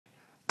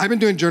I've been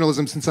doing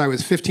journalism since I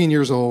was 15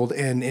 years old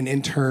and an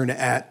intern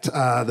at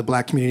the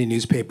Black community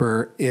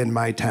newspaper in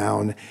my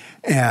town.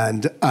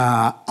 And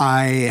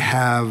I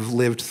have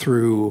lived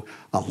through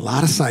a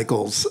lot of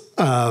cycles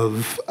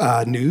of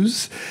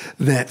news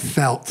that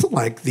felt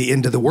like the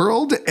end of the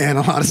world, and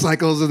a lot of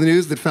cycles of the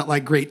news that felt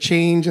like great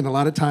change, and a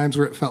lot of times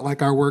where it felt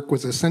like our work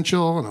was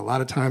essential, and a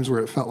lot of times where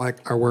it felt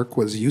like our work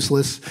was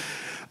useless.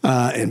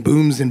 And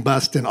booms and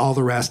bust and all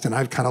the rest, and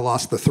I've kind of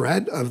lost the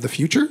thread of the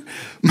future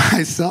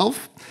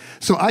myself.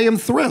 So I am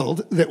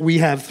thrilled that we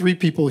have three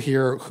people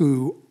here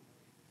who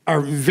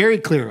are very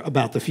clear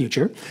about the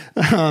future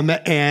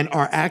and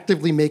are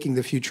actively making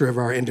the future of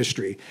our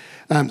industry.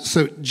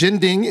 So Jen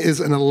Ding is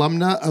an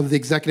alumna of the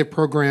executive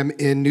program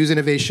in News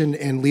Innovation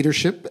and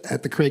Leadership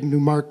at the Craig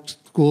Newmark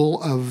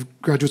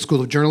Graduate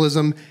School of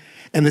Journalism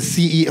and the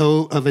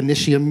CEO of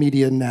Initium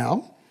Media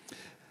now.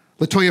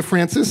 Lotoya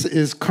Francis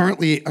is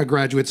currently a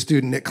graduate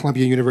student at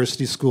Columbia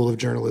University School of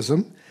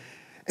Journalism.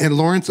 And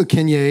Lawrence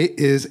Ukenye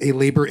is a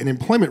labor and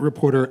employment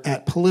reporter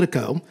at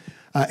Politico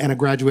and a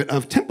graduate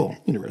of Temple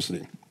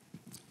University.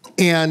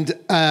 And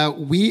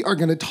we are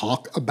going to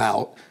talk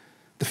about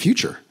the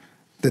future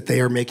that they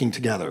are making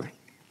together.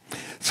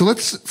 So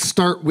let's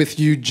start with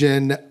you,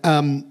 Jen.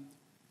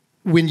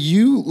 When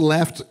you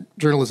left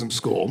journalism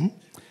school,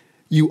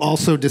 you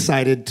also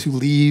decided to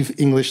leave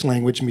English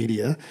language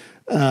media.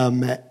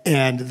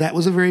 And that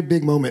was a very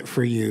big moment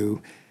for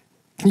you.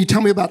 Can you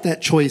tell me about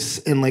that choice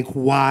and like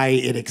why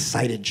it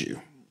excited you?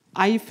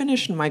 I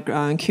finished my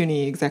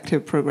CUNY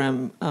executive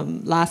program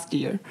last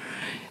year.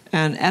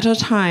 And at the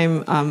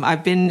time,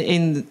 I've been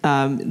in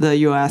the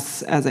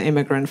US as an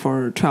immigrant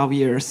for 12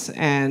 years.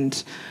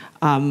 And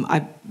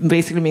I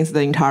basically means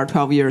the entire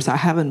 12 years I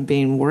haven't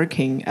been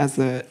working as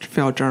a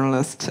field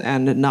journalist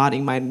and not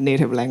in my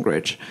native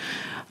language.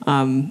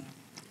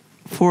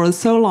 For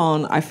so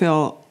long, I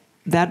feel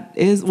that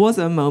was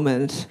a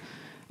moment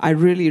I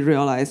really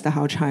realized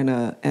how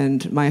China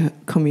and my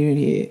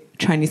community,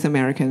 Chinese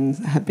Americans,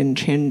 have been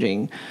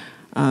changing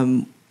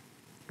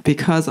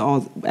because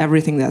of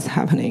everything that's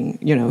happening,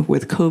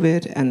 with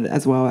COVID and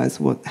as well as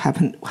what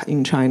happened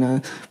in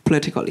China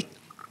politically.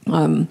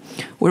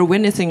 We're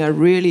witnessing a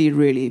really,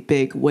 really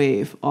big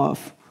wave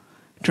of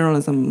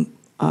journalism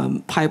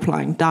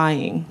pipeline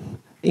dying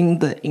in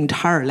the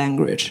entire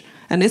language.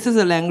 And this is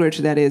a language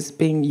that is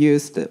being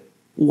used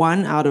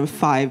 1 out of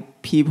 5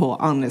 people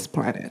on this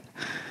planet.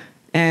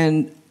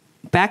 And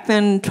back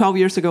then, 12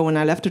 years ago, when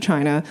I left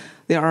China,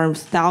 there are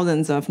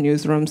thousands of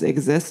newsrooms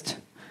exist,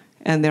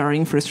 and there are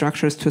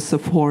infrastructures to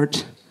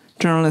support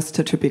journalists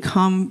to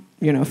become,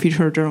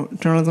 feature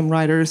journalism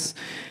writers,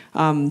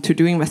 to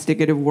do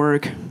investigative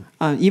work.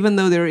 Even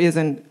though there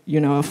isn't,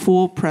 a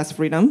full press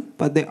freedom,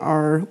 but there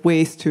are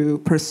ways to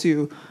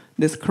pursue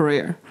this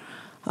career.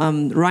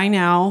 Right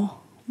now,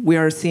 we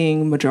are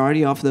seeing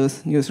majority of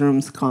those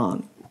newsrooms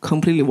gone,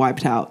 completely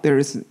wiped out. There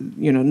is,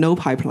 no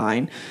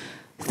pipeline.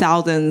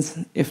 Thousands,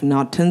 if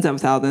not tens of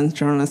thousands,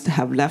 journalists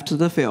have left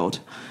the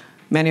field.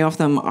 Many of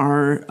them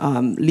are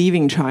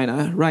leaving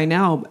China right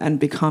now and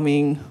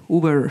becoming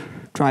Uber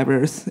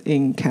drivers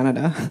in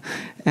Canada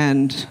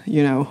and,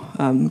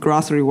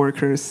 grocery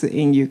workers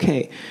in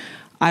UK.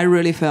 I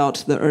really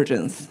felt the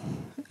urgency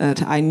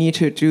that I need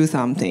to do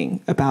something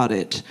about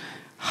it.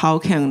 How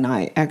can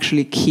I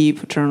actually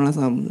keep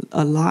journalism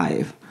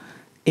alive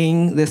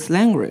in this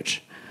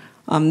language?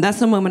 That's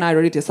the moment I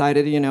really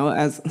decided,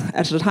 as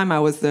at the time I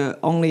was the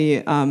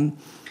only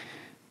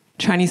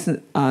Chinese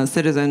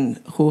citizen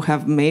who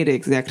have made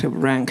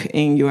executive rank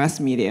in US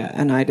media,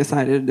 and I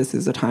decided this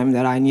is the time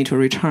that I need to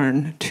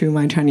return to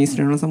my Chinese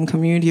journalism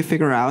community,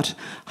 figure out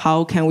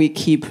how can we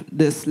keep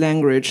this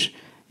language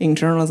in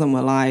journalism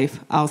alive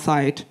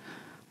outside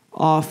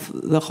of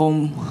the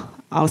home,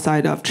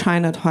 outside of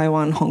China,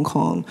 Taiwan, Hong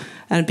Kong,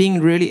 and being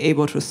really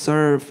able to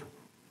serve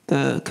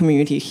the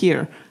community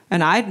here.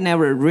 And I'd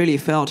never really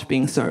felt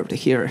being served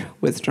here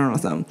with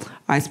journalism.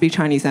 I speak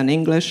Chinese and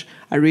English.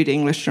 I read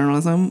English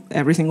journalism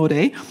every single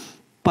day.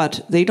 But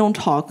they don't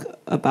talk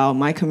about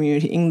my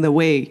community in the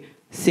way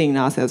seeing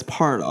us as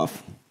part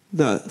of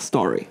the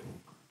story.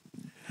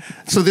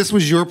 So this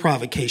was your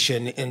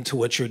provocation into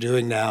what you're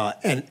doing now.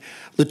 And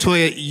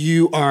Lotoya,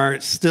 you are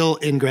still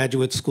in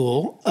graduate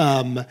school.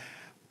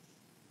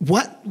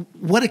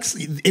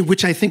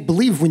 Which I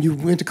believe when you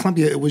went to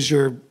Columbia, it was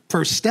your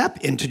first step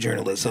into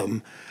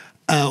journalism.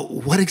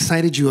 What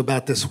excited you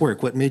about this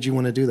work? What made you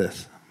want to do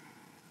this?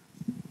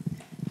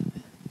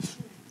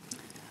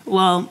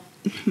 Well,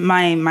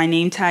 my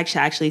name tag should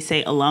actually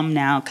say alum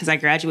now because I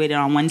graduated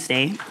on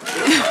Wednesday.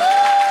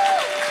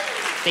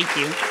 Thank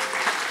you.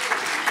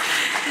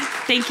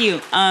 Thank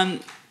you.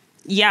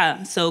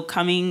 So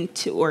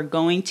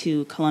going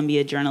to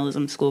Columbia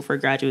Journalism School for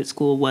graduate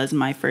school was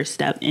my first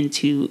step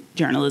into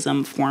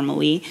journalism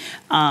formally.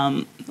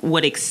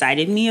 What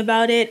excited me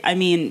about it,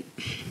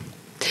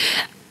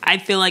 I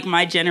feel like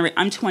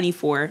I'm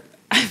 24.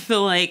 I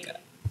feel like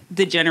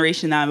the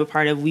generation that I'm a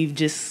part of,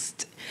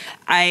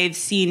 I've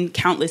seen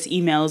countless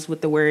emails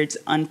with the words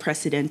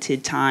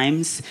unprecedented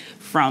times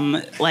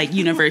from like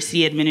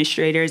university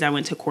administrators. I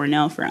went to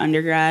Cornell for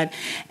undergrad,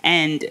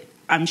 and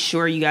I'm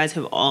sure you guys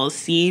have all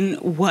seen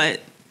what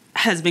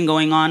has been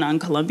going on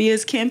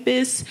Columbia's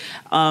campus.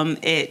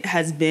 It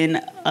has been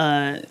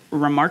a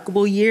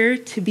remarkable year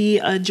to be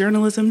a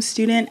journalism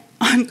student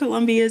on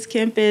Columbia's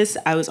campus.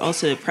 I was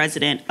also the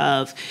president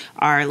of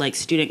our like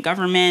student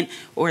government,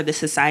 or the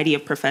Society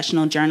of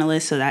Professional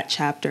Journalists, so that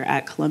chapter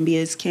at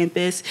Columbia's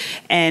campus.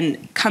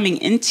 And coming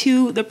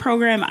into the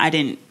program, I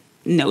didn't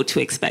know to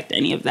expect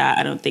any of that.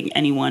 I don't think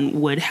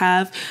anyone would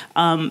have.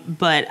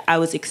 But I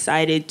was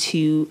excited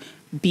to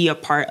be a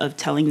part of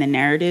telling the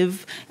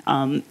narrative.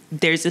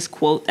 There's this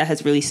quote that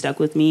has really stuck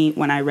with me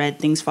when I read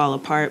Things Fall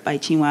Apart by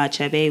Chinua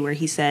Achebe, where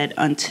he said,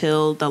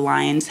 "Until the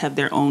lions have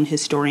their own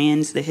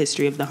historians, the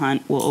history of the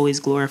hunt will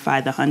always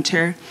glorify the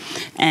hunter."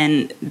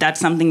 And that's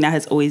something that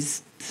has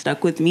always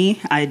stuck with me.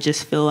 I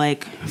just feel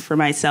like, for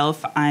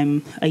myself,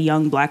 I'm a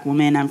young Black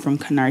woman. I'm from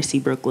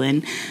Canarsie,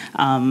 Brooklyn.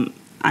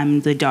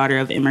 I'm the daughter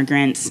of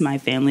immigrants. My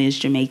family is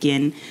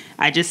Jamaican.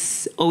 I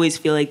just always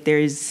feel like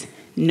there's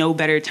no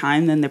better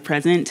time than the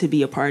present to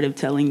be a part of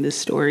telling this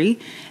story.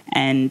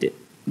 And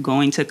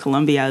going to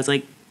Columbia, I was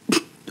like,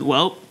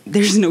 well,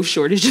 there's no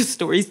shortage of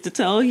stories to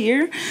tell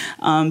here.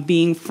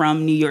 Being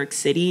from New York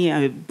City,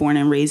 I was born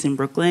and raised in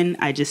Brooklyn.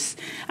 I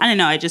don't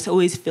know, I just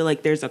always feel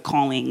like there's a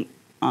calling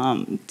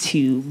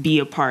to be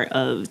a part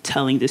of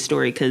telling the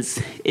story, because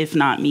if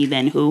not me,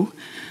 then who?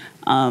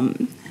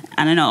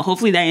 I don't know.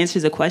 Hopefully that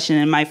answers the question.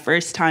 And my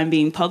first time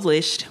being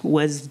published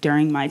was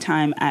during my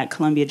time at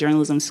Columbia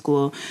Journalism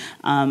School.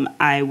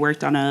 I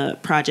worked on a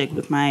project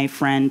with my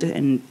friend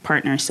and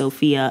partner,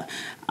 Sophia,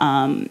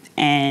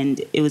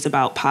 and it was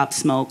about Pop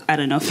Smoke. I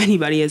don't know if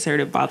anybody has heard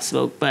of Pop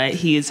Smoke, but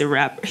he is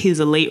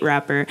a late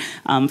rapper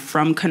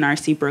from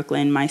Canarsie,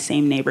 Brooklyn, my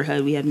same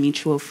neighborhood. We have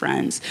mutual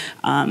friends.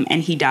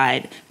 And he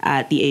died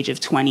at the age of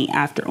 20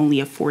 after only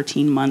a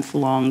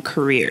 14-month-long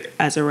career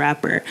as a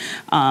rapper.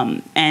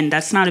 And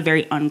that's not a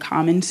very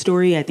uncommon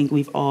story. I think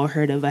we've all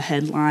heard of a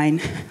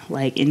headline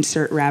like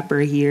 "insert rapper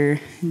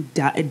here,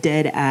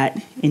 dead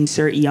at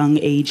insert young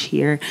age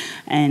here,"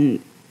 and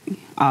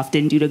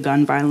often due to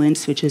gun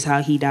violence, which is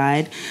how he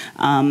died.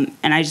 And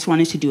I just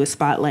wanted to do a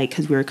spotlight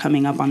because we were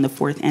coming up on the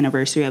 4th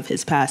anniversary of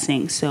his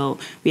passing. So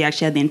we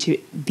actually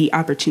had the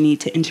opportunity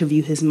to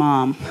interview his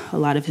mom, a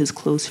lot of his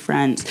close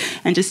friends,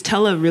 and just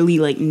tell a really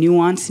like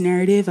nuanced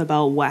narrative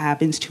about what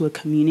happens to a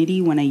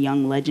community when a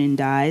young legend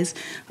dies.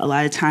 A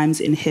lot of times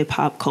in hip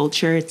hop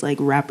culture, it's like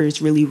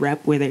rappers really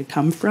rep where they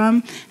come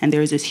from. And there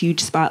was this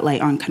huge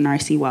spotlight on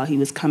Canarsie while he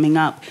was coming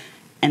up.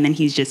 And then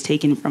he's just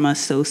taken from us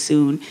so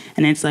soon.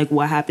 And it's like,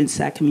 what happens to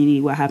that community?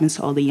 What happens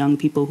to all the young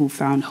people who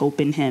found hope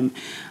in him?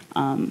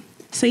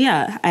 So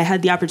yeah, I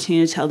had the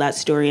opportunity to tell that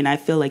story, and I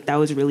feel like that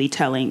was really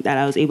telling, that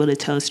I was able to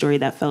tell a story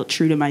that felt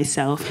true to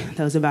myself,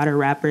 that was about a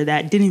rapper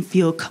that didn't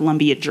feel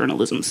Columbia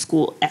Journalism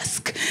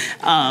School-esque.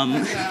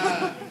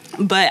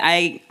 But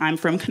I'm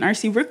from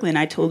Canarsie, Brooklyn.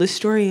 I told a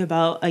story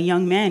about a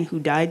young man who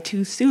died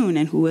too soon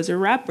and who was a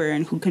rapper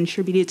and who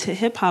contributed to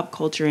hip-hop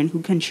culture and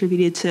who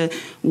contributed to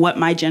what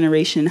my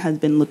generation has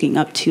been looking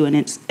up to and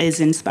is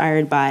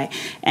inspired by.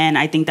 And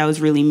I think that was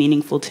really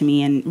meaningful to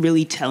me and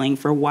really telling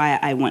for why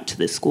I went to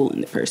this school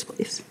in the first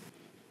place.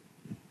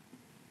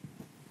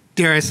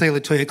 Dare I say,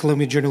 Lotoya,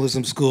 Columbia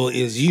Journalism School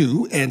is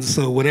you, and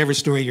so whatever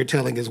story you're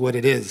telling is what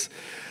it is.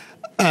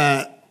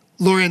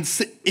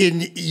 Lawrence,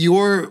 in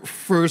your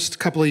first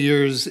couple of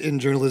years in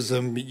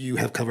journalism, you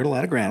have covered a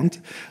lot of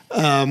ground.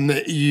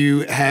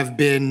 You have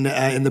been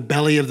in the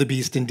belly of the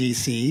beast in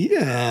D.C.,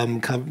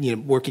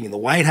 working in the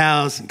White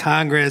House and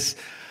Congress.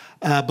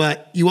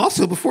 But you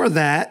also, before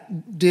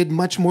that, did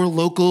much more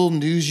local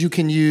news you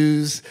can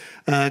use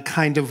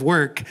kind of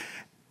work.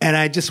 And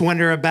I just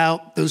wonder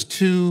about those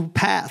two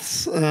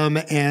paths.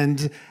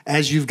 And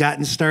as you've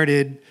gotten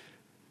started,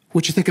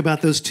 what you think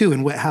about those two,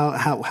 and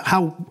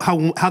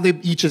how they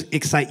each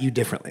excite you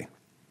differently?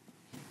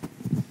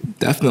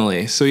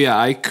 Definitely. So yeah,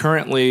 I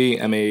currently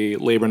am a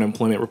labor and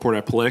employment reporter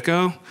at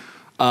Politico.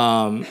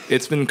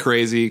 It's been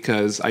crazy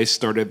because I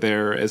started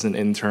there as an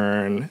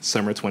intern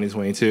summer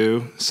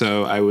 2022.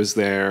 So I was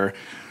there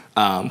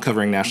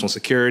covering national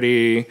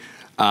security.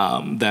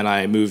 Then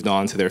I moved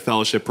on to their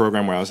fellowship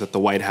program where I was at the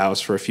White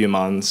House for a few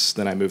months.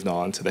 Then I moved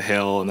on to the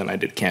Hill, and then I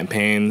did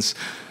campaigns.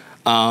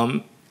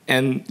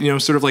 And,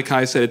 sort of like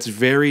Kai said, it's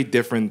very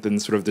different than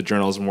sort of the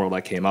journalism world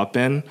I came up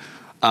in.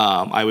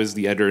 I was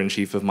the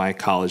editor-in-chief of my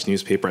college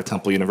newspaper at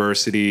Temple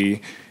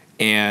University.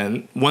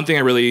 And one thing I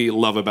really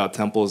love about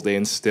Temple is they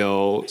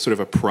instill sort of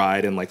a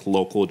pride in like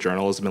local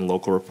journalism and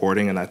local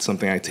reporting, and that's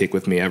something I take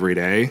with me every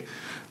day.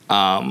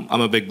 I'm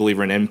a big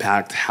believer in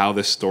impact, how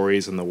the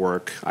stories and the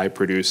work I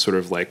produce sort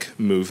of like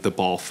move the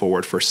ball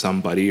forward for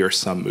somebody or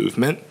some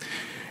movement.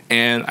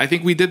 And I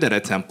think we did that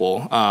at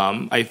Temple.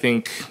 I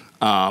think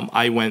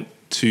I went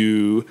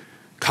to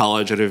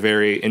college at a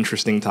very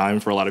interesting time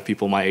for a lot of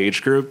people in my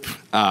age group.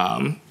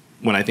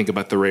 When I think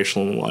about the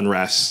racial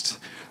unrest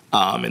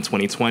in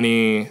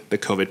 2020, the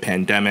COVID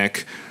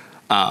pandemic,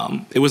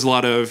 it was a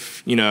lot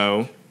of,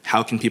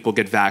 how can people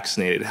get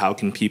vaccinated? How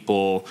can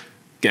people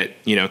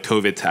get,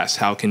 COVID tests?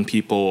 How can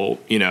people,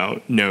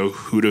 know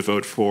who to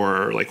vote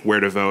for, like where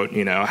to vote?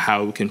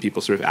 How can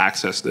people sort of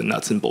access the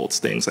nuts and bolts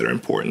things that are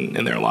important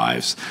in their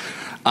lives?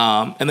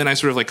 And then I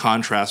sort of like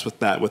contrast with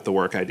that with the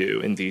work I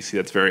do in DC.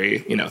 That's very,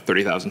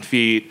 30,000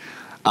 feet,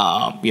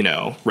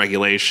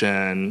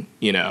 regulation,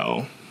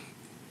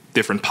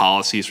 different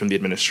policies from the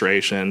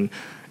administration.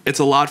 It's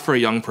a lot for a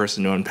young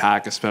person to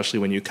unpack, especially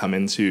when you come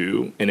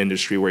into an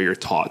industry where you're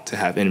taught to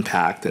have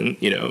impact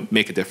and,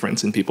 make a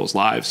difference in people's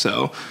lives.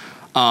 So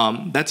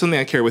that's something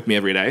I carry with me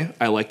every day.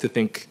 I like to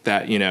think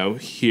that,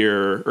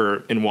 here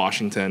or in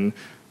Washington,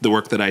 the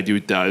work that I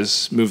do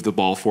does move the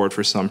ball forward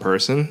for some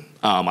person.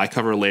 I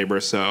cover labor,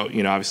 so,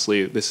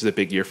 obviously this is a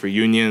big year for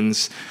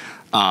unions,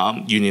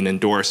 union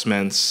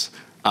endorsements.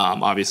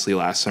 Obviously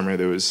last summer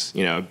there was,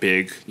 a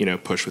big,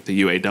 push with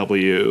the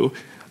UAW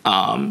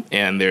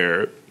and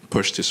their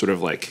push to sort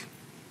of like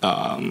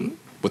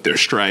with their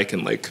strike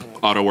and like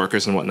auto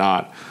workers and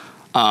whatnot.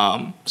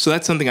 So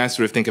that's something I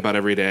sort of think about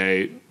every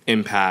day,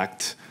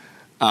 impact.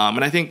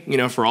 And I think,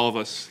 for all of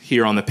us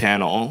here on the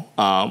panel,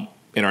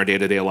 in our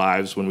day-to-day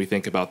lives, when we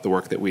think about the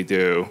work that we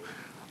do,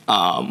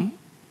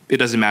 it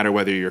doesn't matter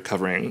whether you're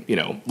covering,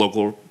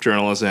 local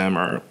journalism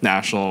or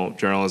national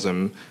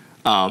journalism,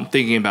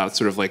 thinking about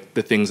sort of like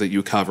the things that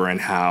you cover and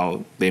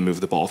how they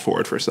move the ball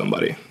forward for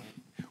somebody.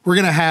 We're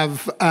going to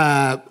have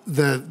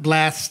the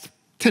last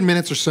 10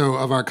 minutes or so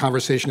of our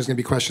conversation is going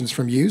to be questions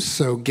from you.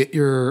 So get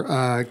your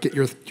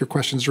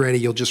questions ready.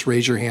 You'll just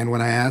raise your hand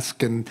when I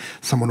ask, and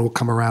someone will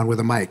come around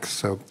with a mic.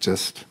 So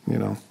just,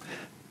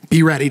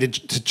 be ready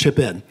to chip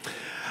in.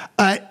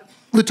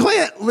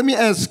 Lotoya, let me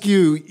ask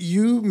you,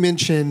 you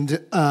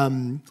mentioned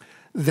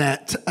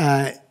that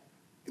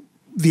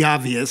the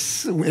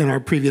obvious in our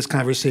previous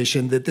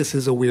conversation that this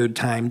is a weird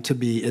time to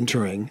be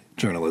entering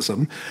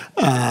journalism.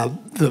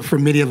 For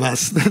many of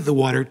us, the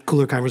water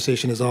cooler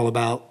conversation is all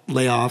about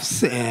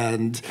layoffs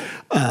and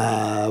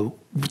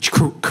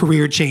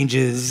career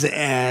changes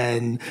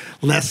and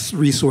less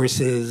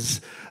resources.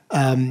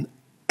 And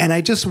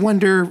I just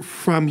wonder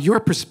from your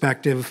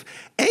perspective,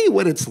 A,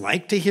 what it's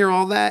like to hear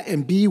all that,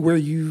 and B, where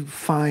you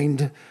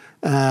find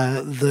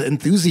the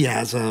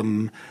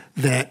enthusiasm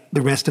that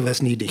the rest of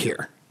us need to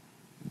hear.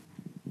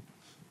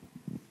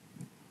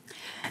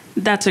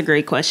 That's a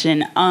great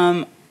question.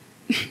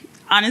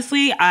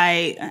 Honestly,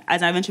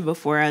 as I mentioned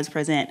before, I was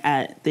present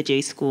at the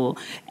J School,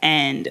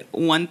 and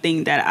one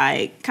thing that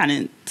I kind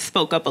of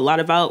spoke up a lot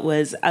about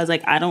was I was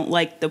like, I don't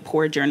like the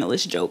poor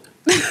journalist joke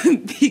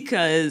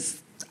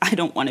because I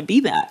don't want to be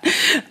that.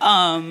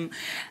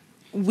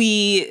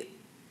 We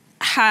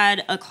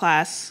had a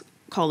class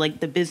called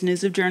like the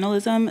business of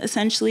journalism,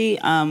 essentially,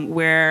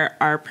 where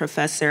our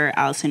professor,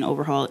 Allison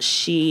Overhaul,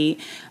 she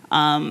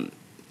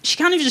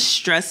kind of just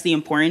stressed the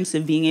importance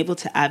of being able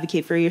to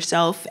advocate for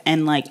yourself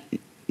and like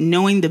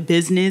knowing the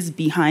business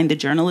behind the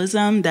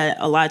journalism, that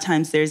a lot of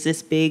times there's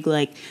this big,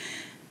 like,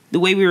 the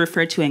way we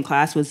referred to in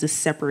class was this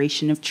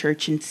separation of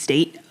church and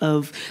state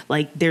of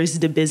like, there's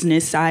the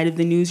business side of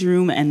the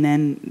newsroom and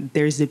then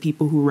there's the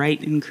people who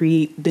write and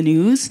create the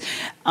news.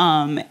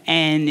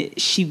 And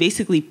she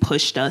basically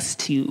pushed us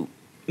to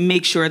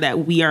make sure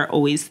that we are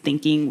always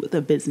thinking with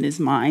a business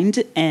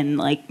mind and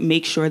like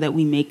make sure that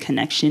we make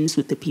connections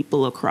with the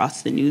people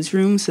across the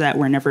newsroom so that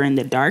we're never in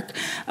the dark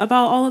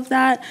about all of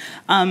that.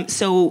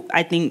 So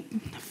I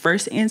think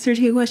first answer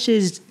to your question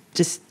is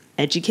just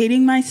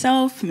educating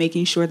myself,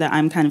 making sure that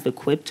I'm kind of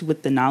equipped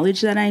with the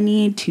knowledge that I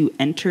need to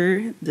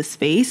enter the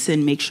space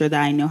and make sure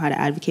that I know how to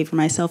advocate for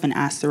myself and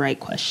ask the right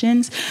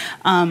questions.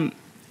 And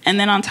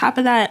then on top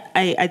of that,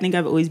 I think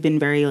I've always been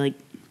very like,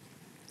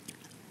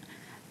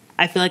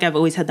 I feel like I've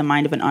always had the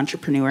mind of an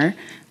entrepreneur.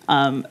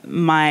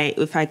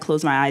 If I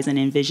close my eyes and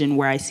envision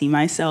where I see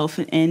myself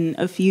in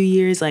a few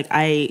years, like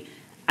I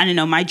don't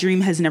know, my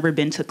dream has never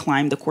been to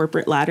climb the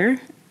corporate ladder,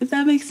 if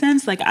that makes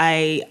sense. Like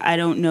I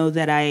don't know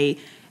that I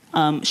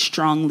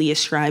strongly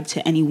ascribe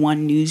to any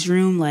one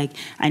newsroom. Like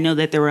I know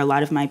that there were a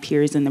lot of my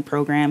peers in the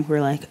program who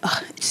were like,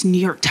 oh, it's New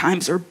York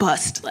Times or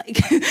bust.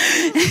 Like,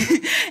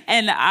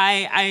 and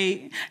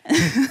I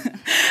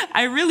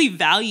really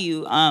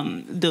value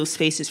those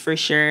spaces for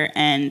sure.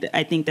 And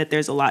I think that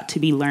there's a lot to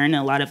be learned,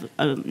 a lot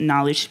of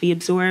knowledge to be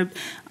absorbed.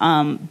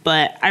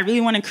 But I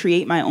really want to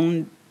create my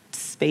own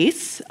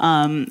space.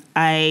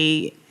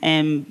 I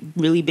am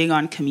really big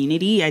on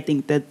community. I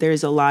think that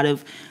there's a lot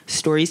of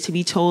stories to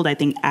be told. I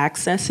think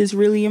access is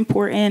really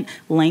important.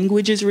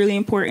 Language is really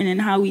important in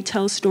how we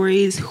tell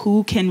stories.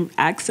 Who can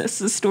access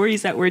the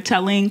stories that we're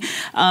telling?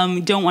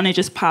 Don't want to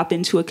just pop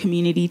into a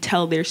community,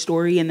 tell their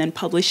story, and then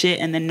publish it,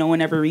 and then no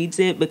one ever reads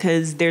it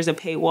because there's a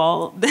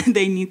paywall that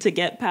they need to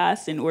get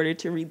past in order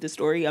to read the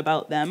story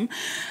about them.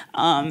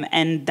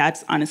 And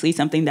that's honestly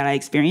something that I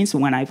experienced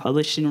when I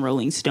published in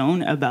Rolling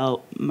Stone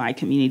about my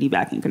community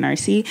back in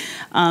Canarsie.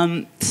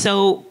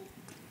 So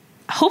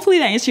hopefully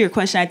that answered your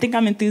question. I think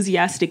I'm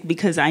enthusiastic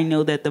because I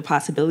know that the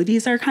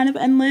possibilities are kind of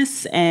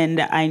endless.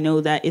 And I know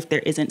that if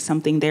there isn't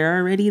something there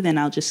already, then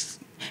I'll just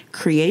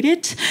create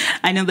it.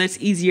 I know that's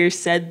easier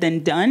said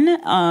than done.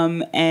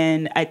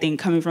 And I think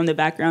coming from the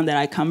background that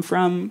I come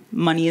from,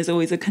 money is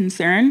always a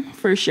concern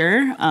for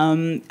sure.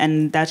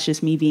 And that's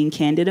just me being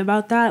candid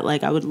about that.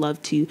 Like, I would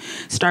love to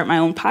start my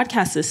own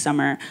podcast this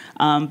summer,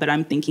 but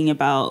I'm thinking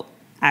about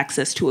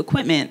access to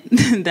equipment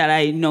that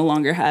I no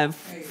longer have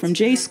from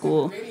J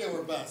school. Radio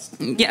or bust.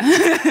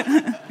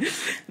 Yeah.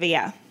 But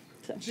yeah.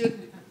 So.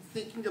 Jen,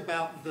 thinking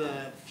about the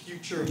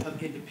future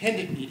of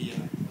independent media,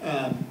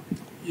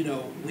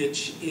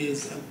 which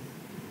is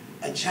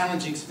a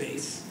challenging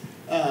space,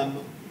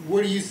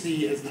 what do you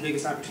see as the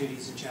biggest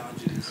opportunities and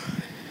challenges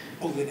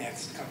over the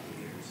next couple of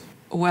years?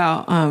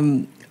 Well,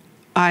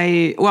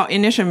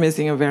 Initium is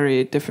in a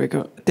very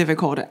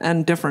difficult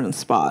and different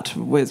spot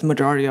with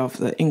majority of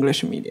the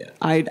English media.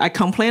 I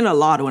complained a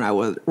lot when I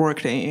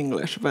worked in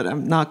English, but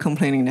I'm not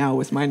complaining now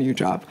with my new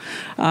job.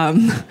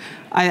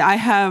 I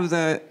have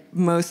the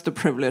most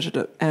privileged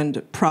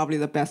and probably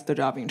the best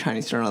job in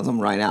Chinese journalism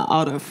right now,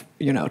 out of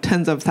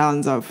tens of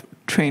thousands of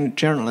trained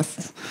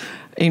journalists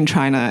in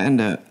China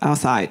and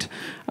outside.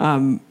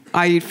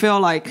 I feel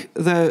like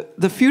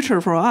the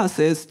future for us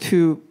is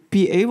to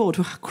be able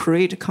to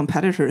create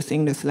competitors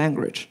in this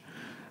language.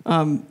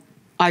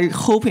 I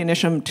hope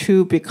Initium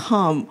to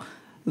become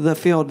the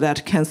field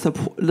that can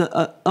support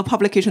a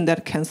publication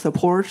that can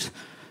support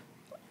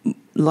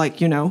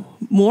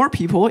more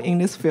people in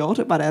this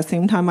field, but at the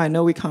same time, I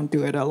know we can't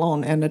do it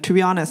alone. And to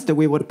be honest,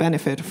 we would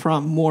benefit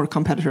from more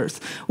competitors.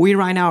 We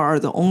right now are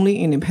the only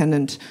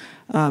independent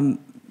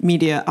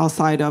media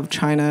outside of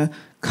China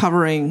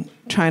covering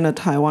China,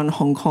 Taiwan,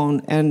 Hong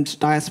Kong, and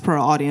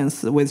diaspora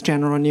audience with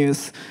general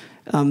news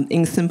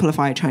in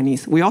simplified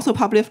Chinese. We also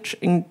publish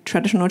in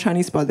traditional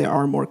Chinese, but there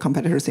are more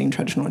competitors in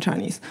traditional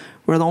Chinese.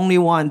 We're the only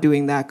one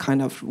doing that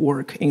kind of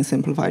work in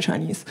simplified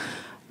Chinese.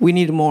 We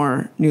need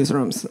more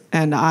newsrooms.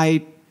 And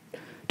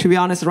to be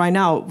honest, right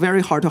now,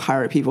 very hard to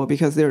hire people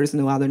because there is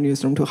no other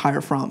newsroom to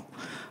hire from.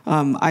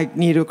 I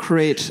need to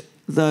create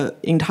the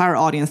entire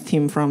audience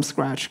team from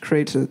scratch,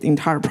 create the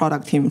entire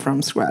product team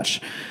from scratch.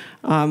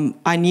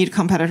 I need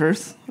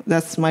competitors.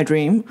 That's my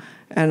dream.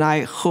 And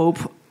I hope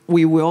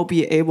we will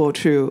be able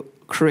to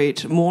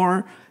create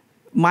more.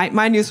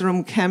 My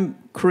newsroom can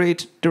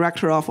create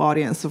director of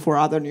audience for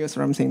other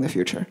newsrooms in the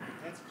future.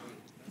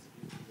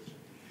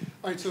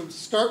 All right, so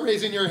start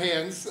raising your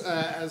hands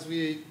as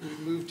we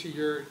move to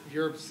your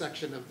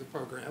section of the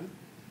program,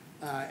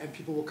 and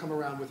people will come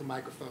around with a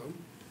microphone.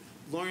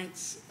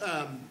 Lawrence,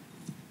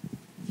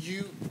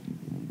 you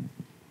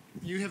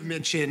have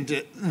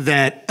mentioned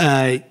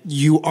that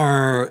you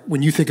are,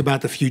 when you think about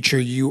the future,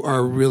 you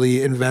are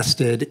really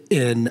invested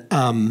in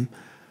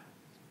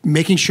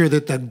making sure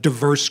that the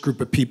diverse group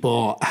of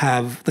people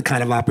have the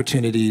kind of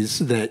opportunities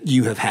that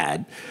you have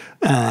had.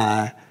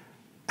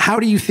 How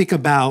do you think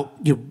about,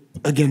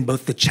 again,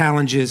 both the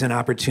challenges and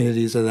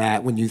opportunities of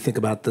that when you think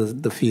about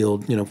the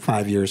field,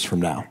 5 years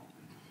from now?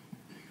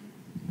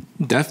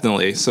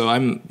 Definitely. So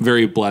I'm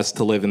very blessed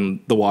to live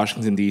in the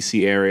Washington,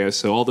 D.C. area.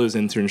 So all those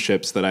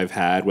internships that I've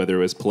had, whether it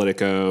was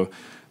Politico,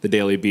 the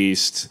Daily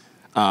Beast,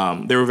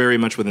 they were very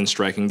much within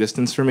striking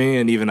distance for me.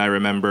 And even I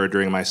remember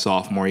during my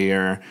sophomore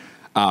year,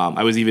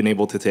 I was even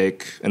able to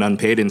take an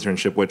unpaid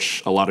internship,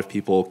 which a lot of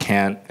people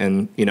can't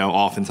and,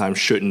 oftentimes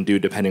shouldn't do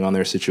depending on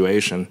their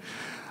situation.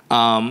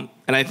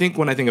 And I think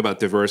when I think about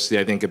diversity,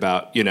 I think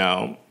about,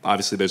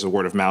 obviously there's a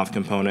word of mouth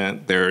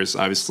component. There's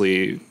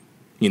obviously,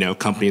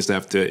 companies that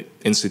have to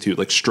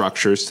institute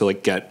structures to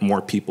get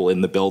more people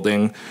in the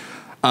building.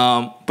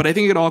 But I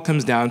think it all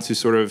comes down to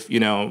sort of,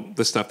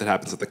 the stuff that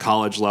happens at the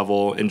college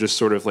level and just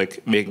sort of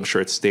making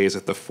sure it stays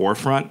at the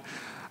forefront.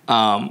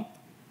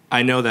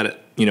 I know that,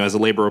 as a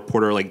labor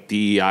reporter,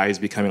 DEI is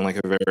becoming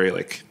a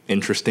very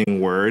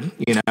interesting word,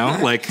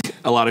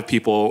 a lot of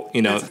people,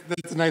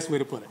 That's a nice way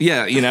to put it.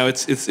 Yeah,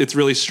 it's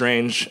really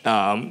strange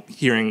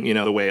hearing,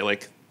 the way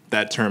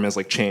that term has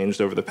changed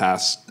over the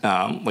past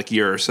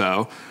year or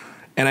so.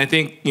 And I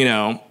think,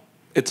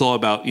 it's all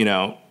about,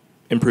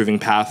 improving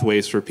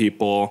pathways for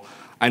people.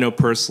 I know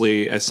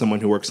personally, as someone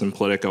who works in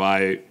Politico,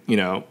 I,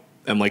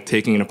 am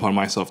taking it upon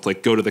myself to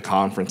go to the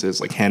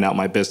conferences, hand out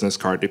my business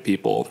card to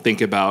people,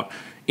 think about,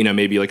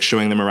 maybe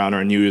showing them around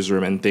our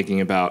newsroom and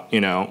thinking about,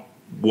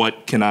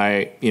 what can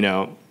I,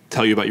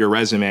 tell you about your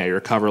resume,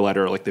 your cover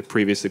letter, the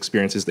previous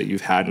experiences that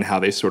you've had and how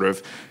they sort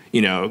of,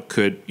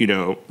 could,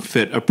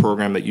 fit a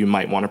program that you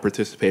might want to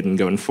participate in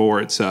going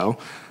forward. So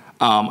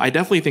I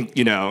definitely think,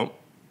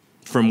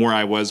 from where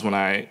I was when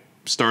I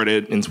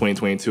started in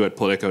 2022 at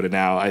Politico to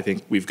now, I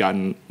think we've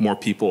gotten more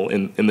people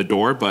in the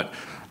door, but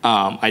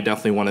I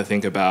definitely want to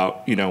think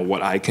about,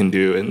 what I can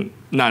do, and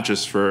not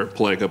just for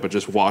Politico, but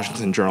just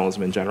Washington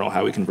journalism in general,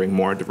 how we can bring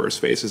more diverse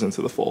faces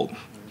into the fold.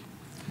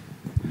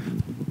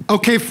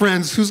 Okay,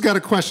 friends, who's got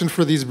a question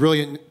for these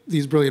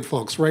brilliant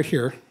folks? Right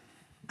here.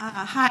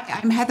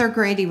 Hi, I'm Heather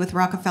Grady with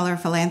Rockefeller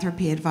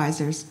Philanthropy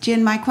Advisors.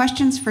 Jin, my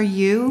question's for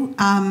you.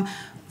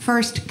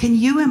 First, can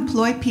you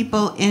employ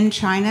people in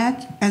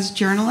China as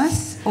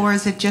journalists, or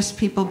is it just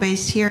people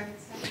based here?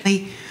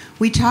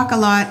 We talk a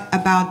lot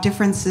about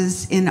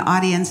differences in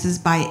audiences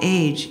by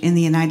age in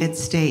the United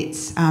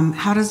States.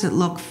 How does it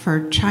look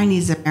for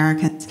Chinese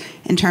Americans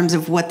in terms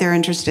of what they're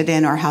interested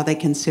in or how they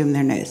consume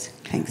their news?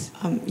 Thanks.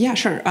 Yeah,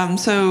 sure.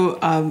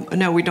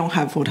 No, we don't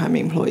have full-time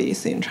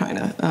employees in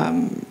China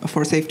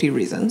for safety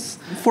reasons.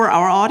 For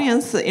our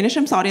audience,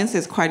 Initium's audience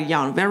is quite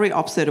young, very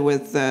opposite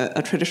with the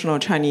traditional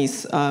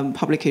Chinese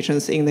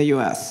publications in the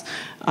U.S.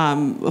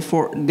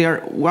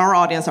 Our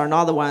audience are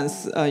not the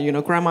ones,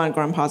 grandma and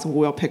grandpas who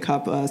will pick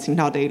up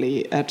Xingtao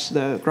Daily at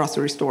the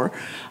grocery store.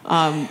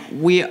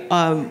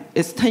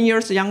 It's 10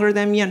 years younger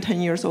than me and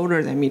 10 years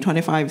older than me,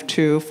 25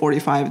 to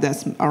 45.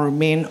 That's our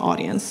main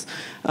audience.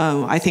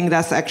 I think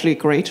that's actually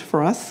great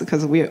for us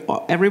because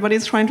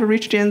everybody's trying to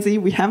reach Gen Z.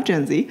 We have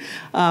Gen Z,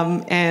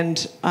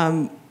 and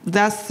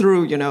that's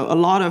through a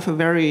lot of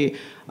very.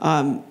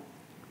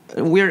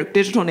 We're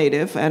digital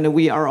native, and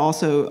we are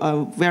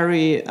also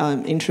very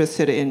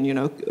interested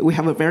in, we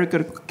have a very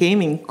good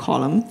gaming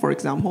column, for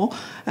example,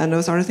 and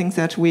those are the things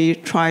that we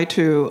try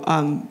to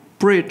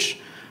bridge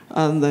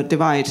the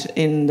divide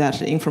in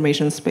that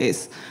information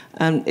space.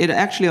 And it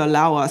actually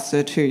allows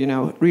us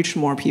to reach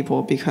more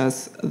people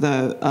because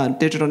the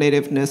digital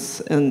nativeness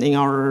in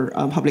our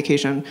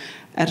publication,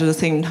 at the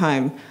same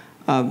time,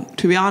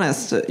 to be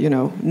honest,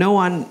 no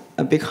one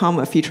become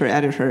a feature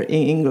editor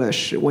in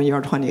English when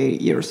you're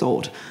 28 years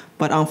old.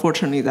 But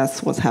unfortunately,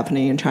 that's what's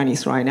happening in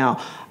Chinese right now.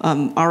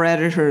 Our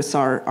editors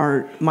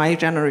are my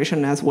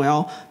generation as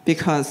well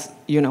because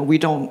we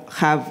don't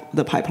have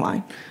the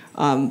pipeline.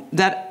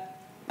 That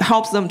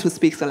helps them to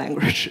speak the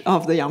language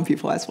of the young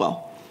people as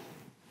well.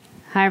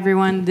 Hi,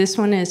 everyone. This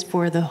one is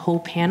for the whole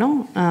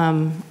panel.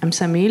 I'm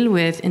Samil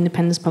with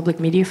Independence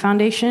Public Media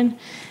Foundation,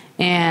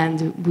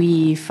 and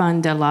we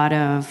fund a lot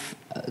of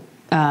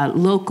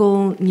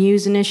local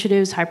news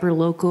initiatives,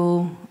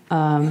 hyper-local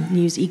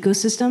news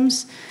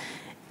ecosystems.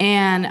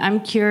 And I'm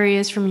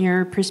curious from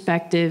your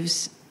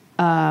perspectives,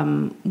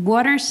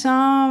 what are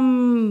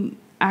some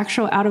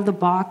actual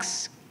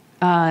out-of-the-box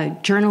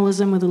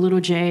journalism with a little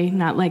j,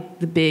 not like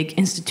the big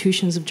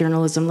institutions of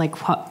journalism, like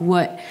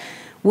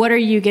what are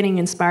you getting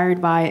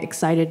inspired by,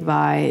 excited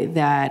by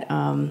that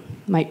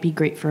might be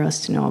great for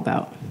us to know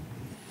about?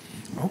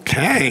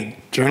 Okay,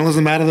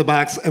 journalism out of the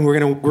box, and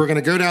we're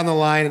gonna go down the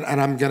line, and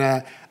I'm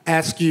gonna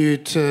ask you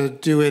to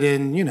do it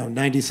in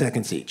 90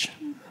 seconds each.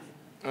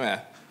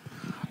 Yeah.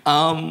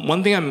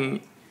 One thing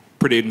I'm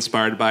pretty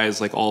inspired by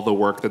is like all the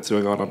work that's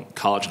going on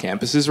college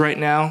campuses right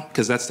now,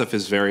 because that stuff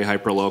is very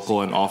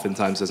hyper-local and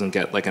oftentimes doesn't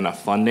get like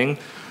enough funding.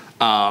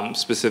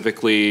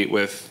 Specifically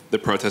with the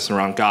protests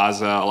around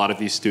Gaza, a lot of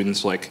these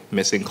students like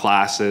missing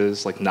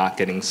classes, like not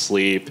getting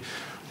sleep,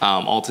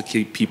 all to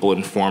keep people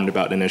informed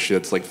about an issue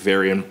that's like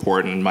very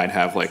important and might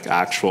have like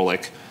actual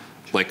like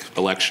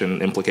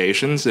election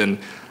implications. And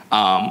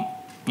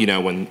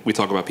when we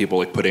talk about people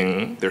like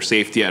putting their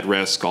safety at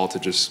risk, all to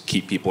just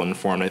keep people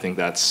informed, I think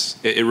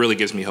it really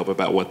gives me hope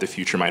about what the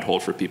future might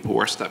hold for people who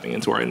are stepping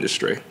into our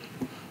industry.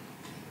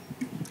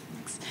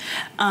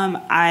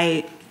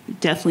 I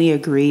definitely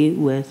agree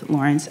with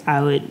Lawrence.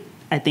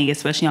 I think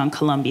especially on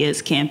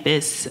Columbia's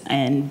campus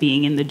and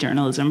being in the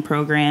journalism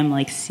program,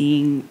 like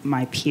seeing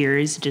my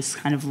peers just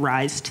kind of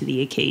rise to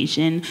the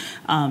occasion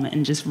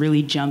and just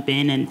really jump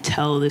in and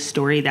tell the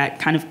story that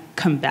kind of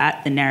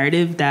combat the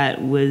narrative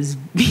that was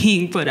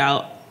being put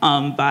out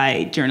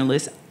by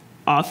journalists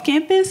off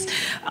campus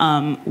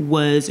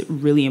was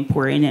really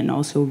important and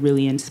also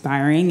really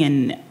inspiring.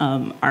 And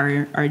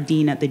our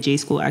dean at the J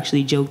School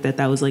actually joked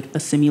that was like a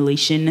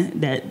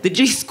simulation that the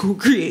J School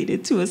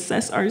created to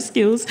assess our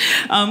skills,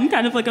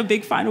 kind of like a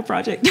big final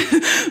project.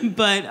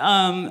 But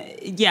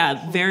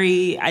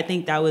I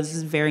think that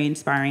was very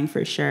inspiring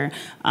for sure.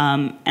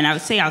 And I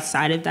would say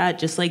outside of that,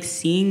 just like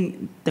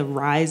seeing the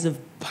rise of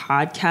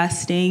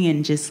podcasting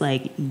and just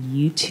like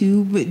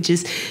YouTube,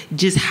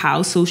 just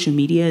how social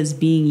media is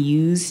being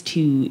used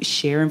to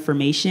share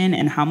information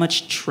and how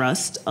much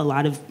trust a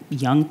lot of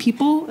young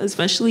people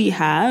especially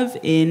have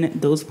in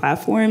those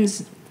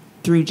platforms.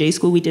 Through J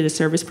School, we did a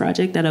service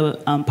project at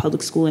a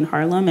public school in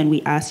Harlem, and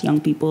we asked young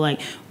people,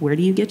 like, where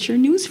do you get your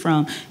news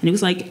from? And it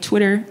was like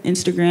Twitter,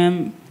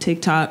 Instagram,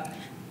 TikTok.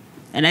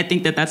 And I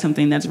think that that's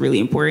something that's really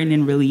important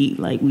and really,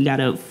 like, we got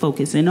to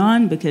focus in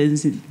on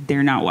because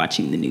they're not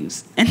watching the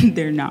news and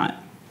they're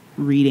not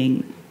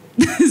reading.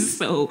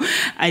 So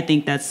I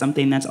think that's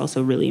something that's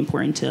also really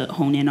important to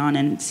hone in on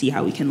and see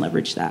how we can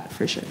leverage that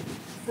for sure.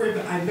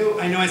 I know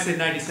I said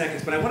 90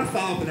 seconds, but I want to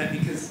follow up with that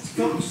because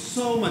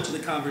so much of the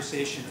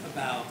conversation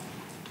about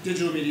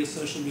digital media,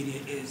 social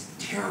media is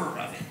terror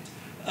of it.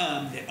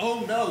 That,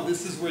 oh no,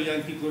 this is where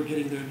young people are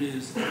getting their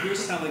news. And you're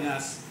telling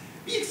us,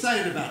 be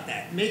excited about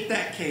that. Make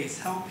that case.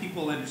 Help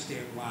people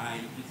understand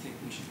why you think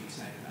we should be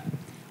excited about it.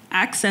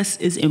 access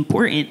is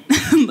important.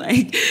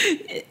 Like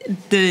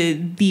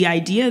the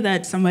idea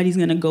that somebody's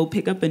going to go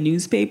pick up a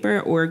newspaper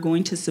or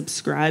going to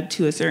subscribe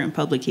to a certain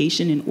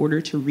publication in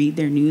order to read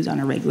their news on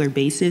a regular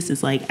basis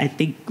is like, I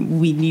think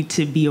we need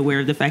to be aware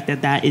of the fact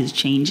that that is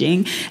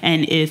changing.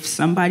 And if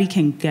somebody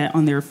can get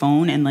on their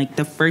phone and like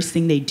the first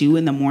thing they do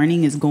in the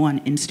morning is go on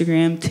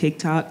Instagram,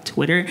 TikTok,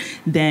 Twitter,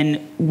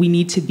 then we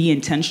need to be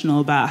intentional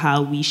about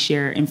how we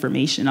share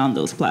information on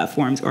those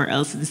platforms, or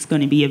else it's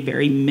going to be a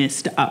very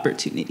missed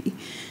opportunity.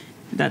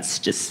 That's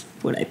just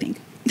what I think.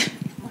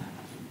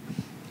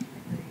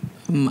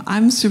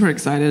 I'm super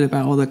excited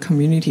about all the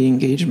community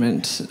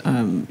engagement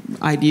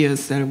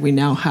ideas that we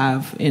now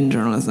have in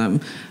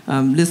journalism.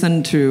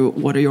 Listen to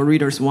what your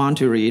readers want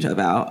to read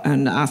about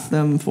and ask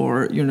them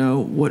for,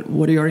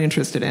 what you're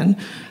interested in,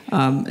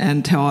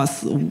 and tell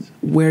us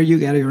where you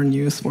get your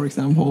news, for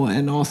example,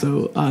 and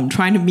also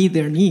trying to meet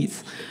their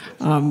needs.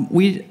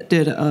 We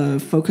did a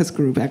focus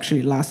group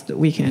actually last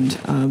weekend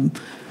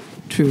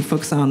to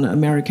focus on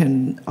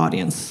American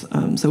audience.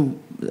 So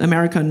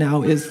America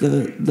now is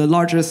the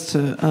largest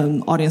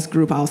audience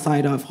group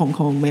outside of Hong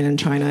Kong, mainland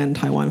China, and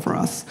Taiwan for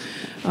us.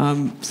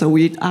 So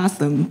we asked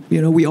them,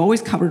 we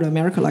always covered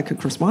America like a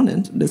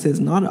correspondent. This is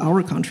not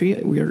our country.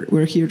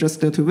 We're here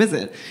just to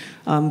visit.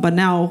 But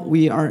now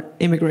we are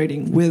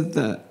immigrating with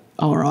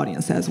our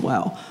audience as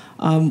well.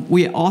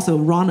 We also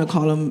run a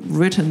column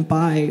written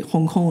by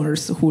Hong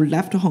Kongers who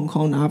left Hong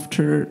Kong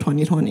after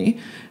 2020,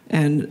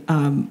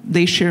 and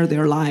they share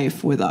their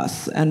life with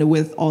us and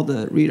with all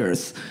the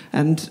readers,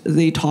 and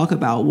they talk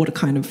about what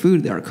kind of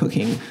food they're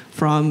cooking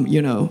from,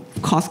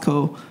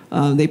 Costco.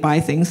 They buy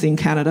things in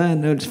Canada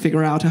and they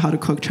figure out how to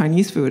cook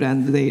Chinese food,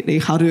 and they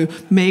how to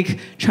make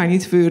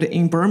Chinese food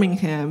in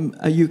Birmingham,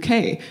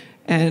 UK.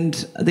 And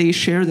they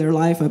share their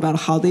life about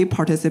how they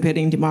participate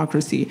in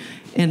democracy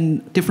in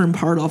different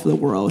parts of the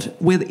world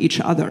with each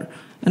other.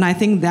 And I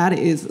think that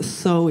is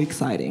so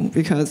exciting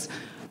because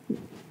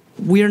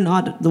we're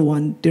not the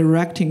one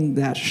directing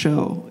that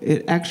show.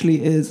 It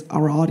actually is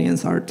our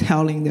audience are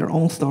telling their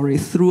own story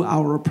through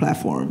our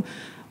platform.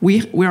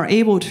 We are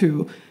able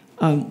to,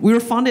 we were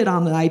founded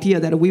on the idea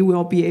that we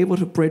will be able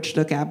to bridge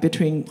the gap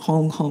between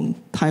Hong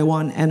Kong,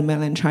 Taiwan, and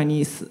mainland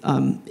Chinese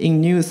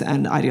in news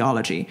and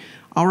ideology.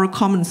 Our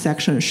comment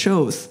section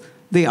shows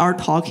they are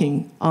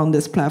talking on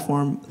this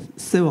platform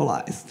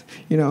civilized.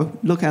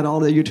 Look at all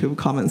the YouTube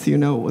comments,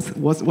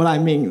 what I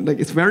mean. Like,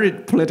 it's very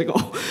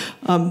political.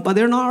 But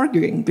they're not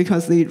arguing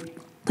because they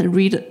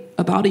read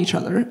about each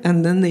other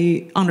and then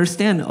they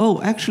understand,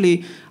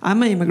 actually,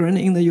 I'm an immigrant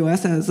in the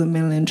US as a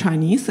mainland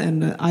Chinese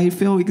and I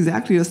feel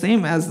exactly the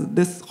same as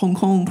this Hong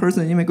Kong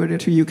person immigrated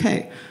to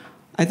UK.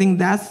 I think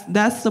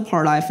that's the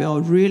part I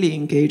feel really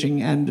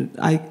engaging, and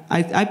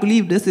I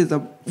believe this is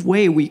a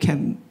way we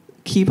can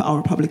keep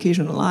our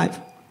publication alive.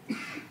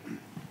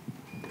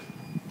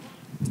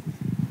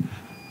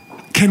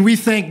 Can we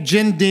thank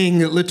Jin Ding,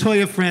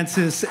 Lotoya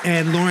Francis,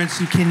 and Lawrence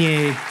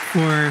Ukenye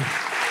for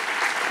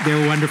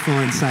their wonderful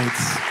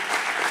insights?